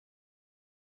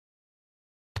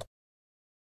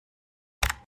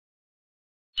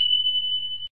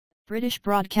British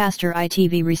broadcaster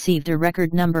ITV received a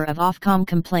record number of Ofcom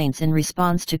complaints in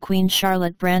response to Queen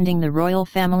Charlotte branding the royal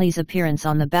family's appearance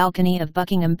on the balcony of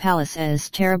Buckingham Palace as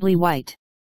terribly white.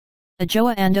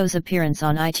 Adjoa Andoh's appearance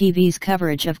on ITV's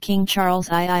coverage of King Charles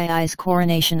III's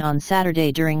coronation on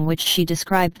Saturday, during which she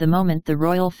described the moment the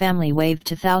royal family waved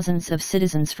to thousands of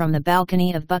citizens from the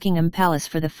balcony of Buckingham Palace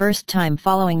for the first time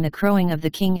following the crowing of the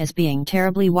king as being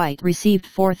terribly white, received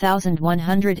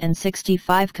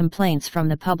 4,165 complaints from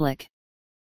the public.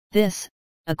 This,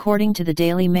 according to the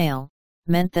Daily Mail,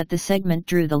 meant that the segment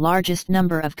drew the largest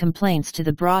number of complaints to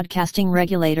the broadcasting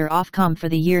regulator Ofcom for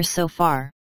the year so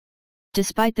far.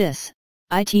 Despite this,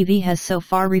 ITV has so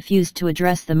far refused to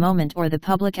address the moment or the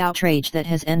public outrage that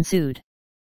has ensued.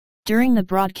 During the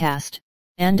broadcast,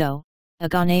 Andoh, a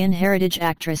Ghanaian-heritage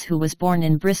actress who was born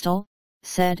in Bristol,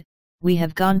 said, "We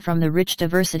have gone from the rich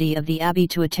diversity of the Abbey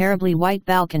to a terribly white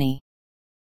balcony.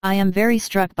 I am very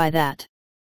struck by that."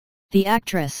 The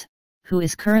actress, who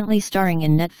is currently starring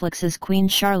in Netflix's Queen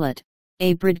Charlotte,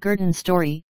 a Bridgerton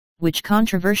story, which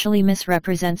controversially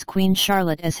misrepresents Queen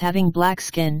Charlotte as having black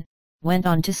skin, went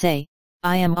on to say,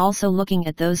 "I am also looking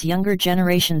at those younger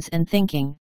generations and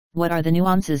thinking, what are the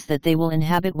nuances that they will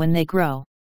inhabit when they grow?"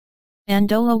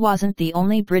 Andoh wasn't the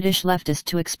only British leftist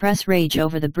to express rage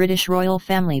over the British royal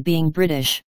family being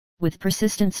British, with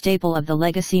persistent staple of the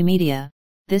legacy media.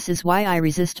 This is why I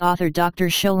resist author Dr.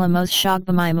 Sholomos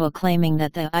Shogbamimua claiming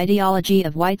that the ideology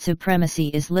of white supremacy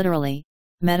is literally,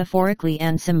 metaphorically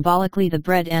and symbolically the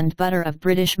bread and butter of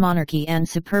British monarchy and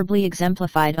superbly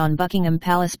exemplified on Buckingham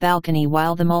Palace balcony,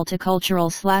 while the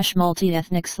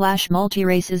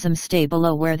multicultural/multi-ethnic/multi-racism stay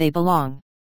below where they belong.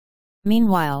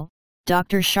 Meanwhile,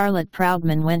 Dr. Charlotte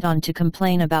Proudman went on to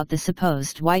complain about the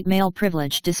supposed white male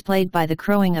privilege displayed by the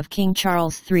crowing of King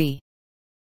Charles III.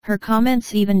 Her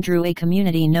comments even drew a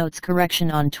community notes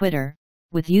correction on Twitter,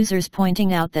 with users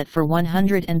pointing out that for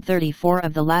 134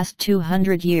 of the last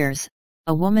 200 years,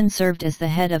 a woman served as the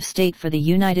head of state for the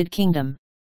United Kingdom.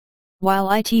 While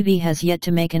ITV has yet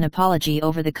to make an apology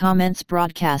over the comments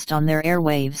broadcast on their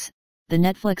airwaves, the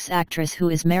Netflix actress who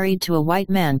is married to a white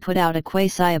man put out a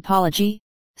quasi-apology,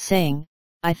 saying,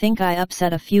 "I think I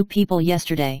upset a few people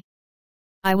yesterday.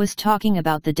 I was talking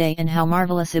about the day and how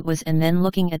marvelous it was, and then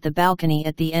looking at the balcony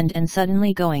at the end and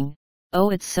suddenly going,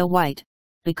 oh, it's so white,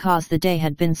 because the day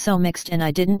had been so mixed and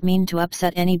I didn't mean to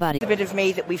upset anybody." A bit of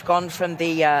me that we've gone from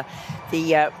the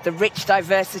rich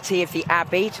diversity of the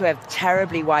Abbey to a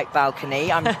terribly white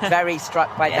balcony. I'm very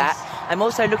struck by that. I'm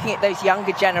also looking at those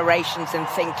younger generations and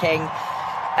thinking,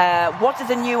 what are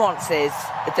the nuances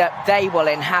that they will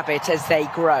inhabit as they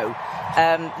grow?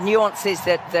 Nuances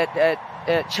that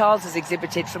Charles has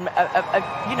exhibited from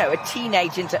a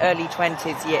teenage into early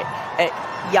 20s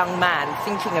young man,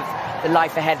 thinking of the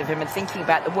life ahead of him and thinking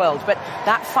about the world. But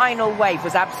that final wave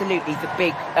was absolutely the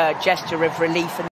big gesture of relief.